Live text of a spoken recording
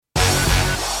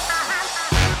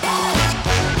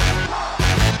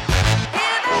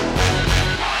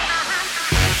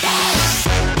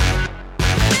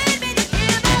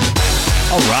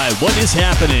What is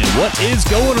happening? What is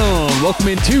going on? Welcome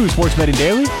into Sports Betting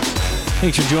Daily.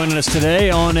 Thanks for joining us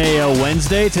today on a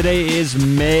Wednesday. Today is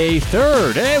May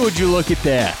 3rd. Hey, would you look at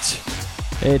that?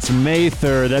 It's May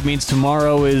 3rd. That means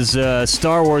tomorrow is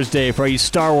Star Wars Day for all you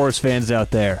Star Wars fans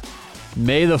out there.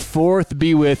 May the 4th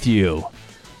be with you.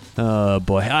 Oh,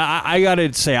 boy. I got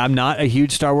to say, I'm not a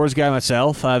huge Star Wars guy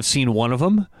myself. I've seen one of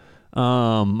them.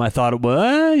 I thought it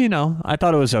was, I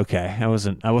thought it was okay. I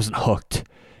wasn't hooked,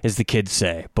 as the kids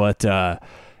say. But,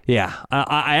 yeah,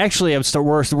 I actually am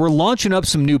we're launching up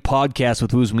some new podcasts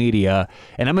with Who's Media,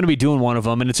 and I'm going to be doing one of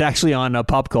them, and it's actually on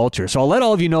pop culture. So I'll let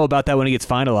all of you know about that when it gets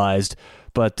finalized.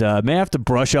 But may have to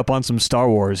brush up on some Star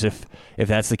Wars if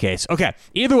that's the case. Okay,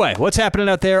 either way, what's happening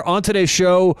out there? On today's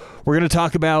show, we're going to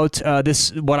talk about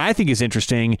this, what I think is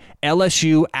interesting,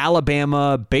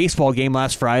 LSU-Alabama baseball game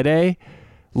last Friday,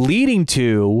 leading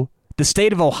to the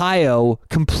state of Ohio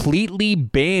completely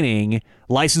banning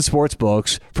licensed sports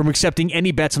books from accepting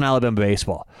any bets on Alabama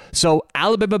baseball. So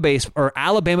Alabama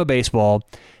baseball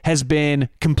has been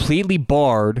completely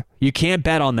barred. You can't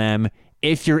bet on them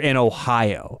if you're in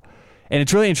Ohio. And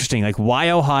it's really interesting, like why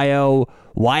Ohio,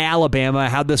 why Alabama,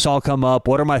 how'd this all come up,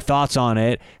 what are my thoughts on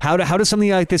it, how does something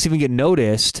like this even get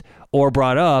noticed or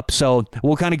brought up? So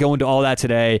we'll kind of go into all that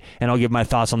today, and I'll give my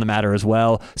thoughts on the matter as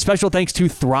well. Special thanks to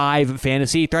Thrive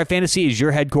Fantasy. Thrive Fantasy is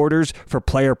your headquarters for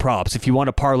player props. If you want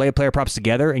to parlay player props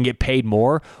together and get paid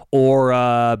more, or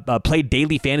play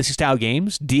daily fantasy-style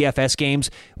games, DFS games,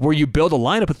 where you build a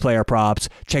lineup with player props,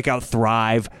 check out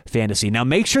Thrive Fantasy. Now,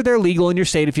 make sure they're legal in your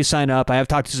state if you sign up. I have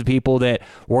talked to some people that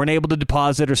weren't able to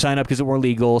deposit or sign up because it weren't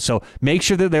legal, so make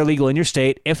sure that they're legal in your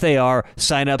state. If they are,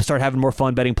 sign up, start having more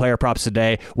fun betting player props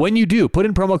today. When you do, put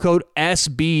in promo code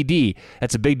SBD.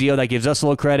 That's a big deal. That gives us a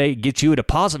little credit, gets you a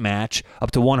deposit match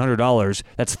up to $100.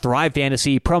 That's Thrive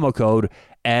Fantasy, promo code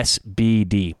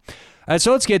SBD. All right,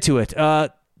 so let's get to it.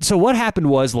 So what happened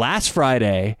was last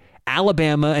Friday,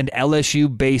 Alabama and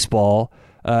LSU baseball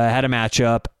had a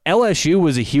matchup. LSU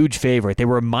was a huge favorite. They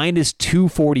were minus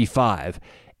 245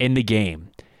 in the game.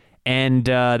 And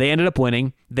they ended up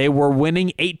winning. They were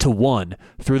winning 8-1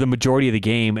 through the majority of the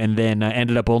game, and then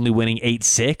ended up only winning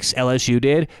 8-6. LSU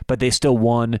did, but they still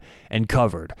won and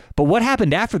covered. But what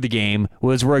happened after the game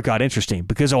was where it got interesting,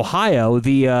 because Ohio's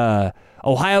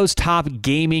top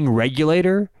gaming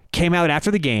regulator came out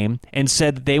after the game and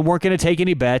said that they weren't going to take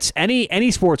any bets.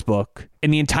 Any sports book in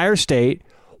the entire state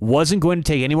wasn't going to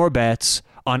take any more bets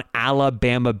on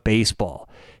Alabama baseball.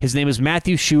 His name is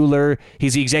Matthew Schuler.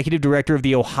 He's the executive director of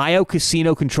the Ohio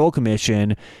Casino Control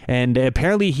Commission, and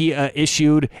apparently he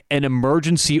issued an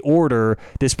emergency order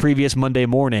this previous Monday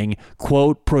morning,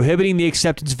 quote, prohibiting the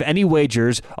acceptance of any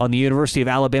wagers on the University of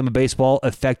Alabama baseball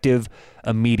effective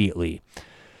immediately.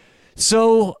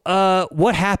 So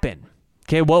what happened?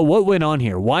 Okay, well, what went on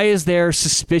here? Why is there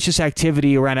suspicious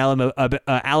activity around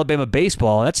Alabama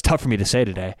baseball? That's tough for me to say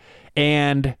today.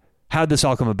 And how did this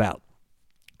all come about?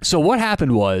 So what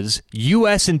happened was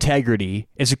U.S. Integrity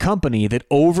is a company that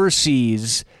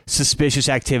oversees suspicious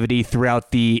activity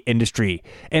throughout the industry.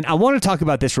 And I want to talk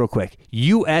about this real quick.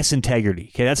 U.S.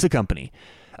 Integrity, okay, that's the company.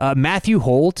 Matthew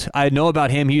Holt, I know about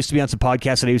him. He used to be on some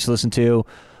podcasts that I used to listen to.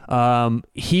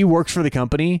 He works for the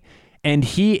company, and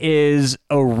he is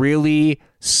a really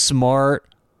smart,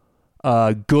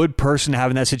 good person to have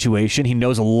in that situation. He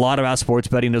knows a lot about sports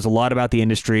betting, knows a lot about the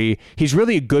industry. He's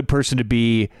really a good person to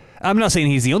be. I'm not saying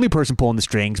he's the only person pulling the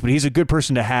strings, but he's a good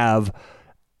person to have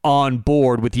on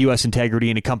board with U.S.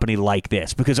 Integrity in a company like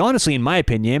this. Because honestly, in my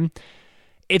opinion,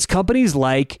 it's companies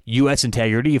like U.S.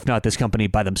 Integrity, if not this company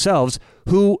by themselves,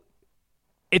 who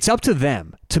it's up to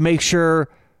them to make sure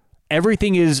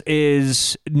everything is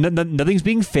nothing's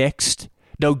being fixed.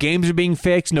 No games are being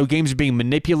fixed. No games are being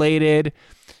manipulated.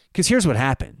 Because here's what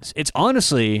happens. It's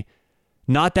honestly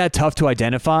not that tough to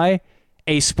identify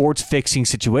a sports fixing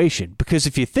situation. Because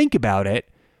if you think about it,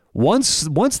 once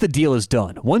the deal is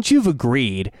done, once you've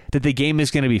agreed that the game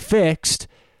is going to be fixed,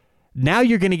 now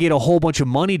you're going to get a whole bunch of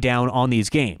money down on these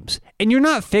games. And you're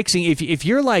not fixing, if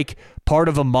you're like part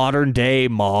of a modern day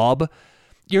mob,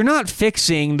 you're not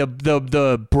fixing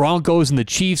the Broncos and the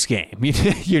Chiefs game.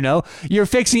 You're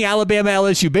fixing Alabama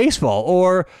LSU baseball,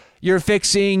 or you're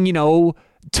fixing,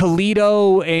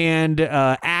 Toledo and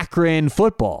Akron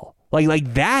football.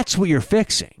 Like that's what you're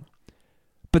fixing.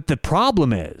 But the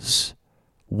problem is,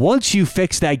 once you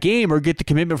fix that game or get the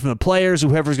commitment from the players,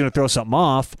 whoever's going to throw something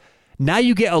off, now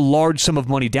you get a large sum of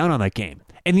money down on that game.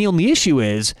 And the only issue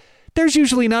is there's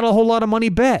usually not a whole lot of money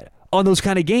bet on those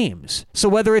kind of games. So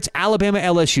whether it's Alabama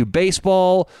LSU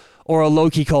baseball or a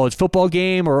low-key college football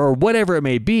game or whatever it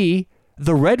may be,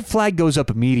 the red flag goes up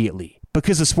immediately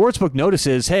because the sportsbook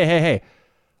notices, hey,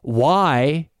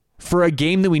 why, for a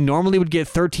game that we normally would get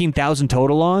 13,000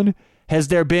 total on, has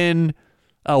there been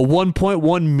a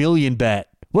 1.1 million bet?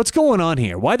 What's going on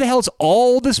here? Why the hell's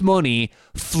all this money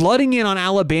flooding in on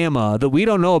Alabama that we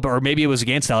don't know about, or maybe it was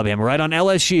against Alabama, right? On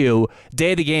LSU,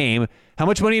 day of the game. How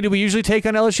much money do we usually take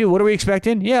on LSU? What are we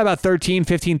expecting? Yeah, about 13,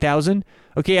 15,000.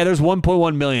 Okay, yeah, there's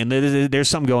 1.1 million. There's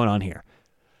something going on here.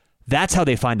 That's how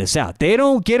they find this out. They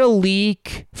don't get a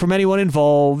leak from anyone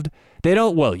involved. They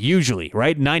don't, well, usually,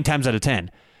 right? 9 times out of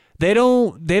 10. They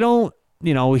don't,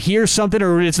 hear something,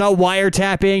 or it's not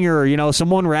wiretapping or,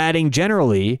 someone ratting.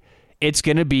 Generally, it's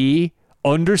going to be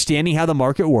understanding how the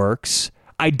market works,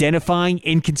 identifying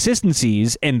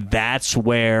inconsistencies, and that's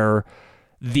where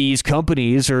these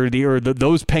companies or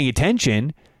those paying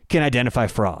attention can identify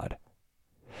fraud.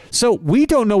 So we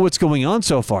don't know what's going on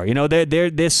so far.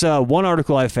 This one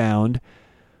article I found.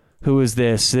 Who is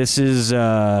this? This is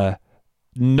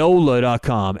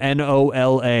NOLA.com.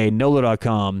 NOLA.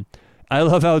 NOLA.com. I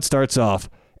love how it starts off.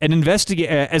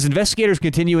 As investigators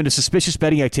continue into suspicious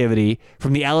betting activity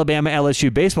from the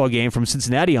Alabama-LSU baseball game from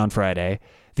Cincinnati on Friday,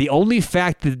 the only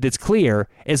fact that's clear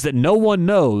is that no one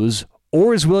knows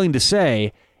or is willing to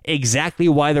say exactly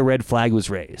why the red flag was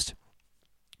raised.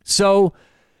 So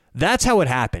that's how it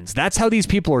happens. That's how these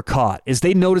people are caught, is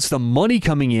they notice the money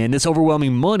coming in, this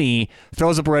overwhelming money,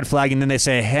 throws up a red flag, and then they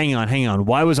say, hang on,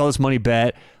 why was all this money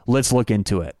bet? Let's look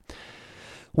into it.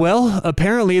 Well,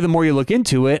 apparently, the more you look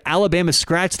into it, Alabama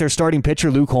scratched their starting pitcher,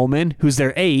 Luke Holman, who's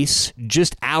their ace,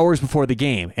 just hours before the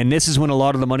game. And this is when a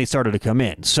lot of the money started to come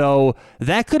in. So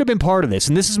that could have been part of this.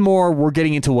 And this is more, we're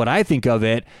getting into what I think of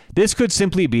it. This could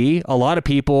simply be a lot of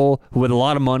people with a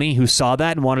lot of money who saw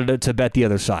that and wanted to bet the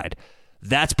other side.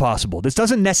 That's possible. This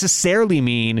doesn't necessarily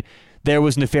mean there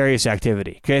was nefarious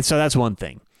activity. Okay, so that's one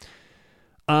thing.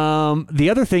 The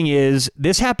other thing is,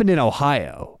 this happened in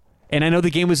Ohio. And I know the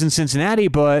game was in Cincinnati,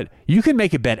 but you can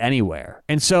make a bet anywhere.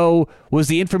 And so was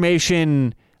the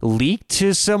information leaked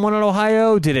to someone in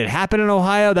Ohio? Did it happen in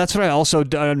Ohio? That's what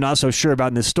I'm not so sure about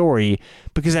in this story,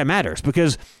 because that matters.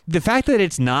 Because the fact that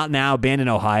it's not now banned in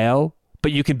Ohio,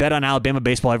 but you can bet on Alabama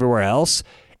baseball everywhere else,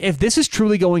 if this is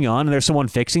truly going on and there's someone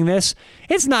fixing this,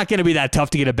 it's not going to be that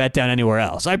tough to get a bet down anywhere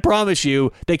else. I promise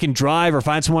you, they can drive or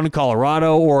find someone in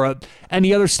Colorado or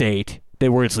any other state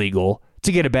where it's legal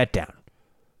to get a bet down.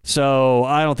 So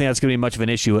I don't think that's going to be much of an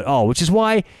issue at all, which is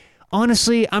why,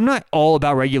 honestly, I'm not all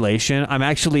about regulation. I'm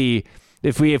actually,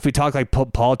 if we talk like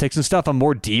politics and stuff, I'm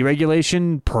more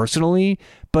deregulation personally.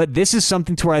 But this is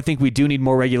something to where I think we do need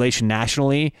more regulation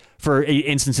nationally for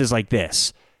instances like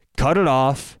this. Cut it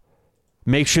off.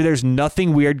 Make sure there's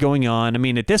nothing weird going on. I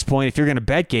mean, at this point, if you're going to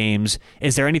bet games,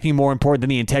 is there anything more important than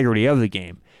the integrity of the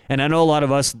game? And I know a lot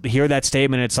of us hear that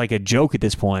statement. It's like a joke at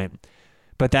this point.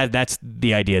 But that's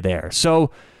the idea there. So,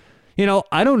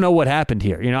 I don't know what happened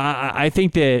here. I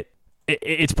think that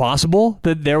it's possible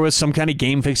that there was some kind of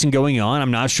game fixing going on.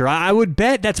 I'm not sure. I would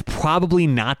bet that's probably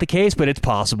not the case, but it's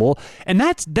possible. And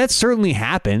that certainly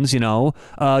happens, Go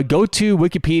to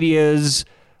Wikipedia's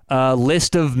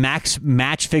list of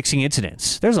match fixing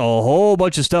incidents. There's a whole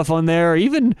bunch of stuff on there,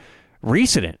 even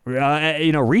recently.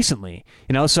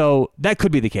 So that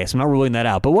could be the case. I'm not ruling that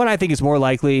out. But what I think is more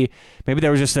likely, maybe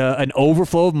there was just an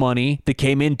overflow of money that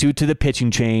came in due to the pitching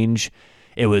change.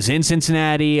 It was in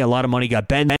Cincinnati. A lot of money got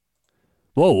bent.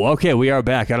 Whoa, okay, we are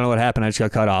back. I don't know what happened. I just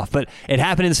got cut off. But it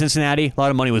happened in Cincinnati. A lot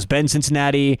of money was bet in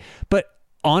Cincinnati. But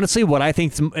honestly, what I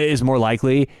think is more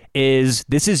likely is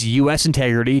this is U.S.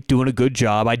 integrity doing a good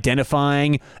job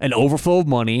identifying an overflow of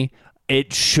money.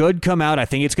 It should come out. I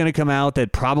think it's going to come out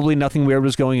that probably nothing weird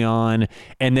was going on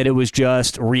and that it was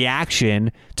just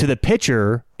reaction to the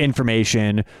pitcher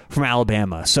information from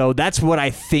Alabama. So that's what I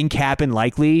think happened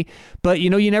likely. But,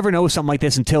 you never know something like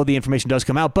this until the information does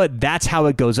come out. But that's how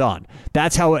it goes on.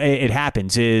 That's how it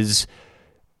happens is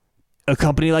a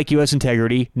company like U.S.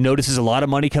 Integrity notices a lot of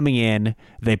money coming in.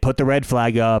 They put the red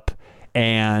flag up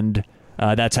and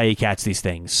that's how you catch these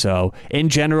things. So in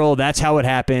general, that's how it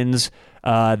happens.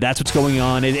 That's what's going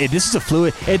on. This is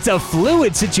a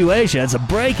fluid situation. It's a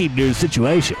breaking news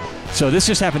situation. So this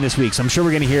just happened this week. So I'm sure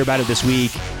we're going to hear about it this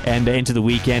week and into the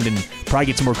weekend and probably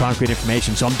get some more concrete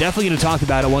information. So I'm definitely going to talk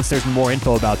about it once there's more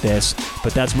info about this.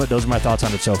 But those are my thoughts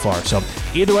on it so far. So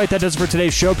either way, that does it for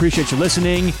today's show. Appreciate you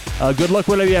listening. Good luck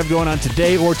whatever you have going on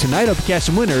today or tonight. Hope you catch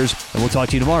some winners. And we'll talk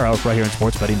to you tomorrow right here on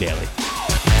Sports Betting Daily.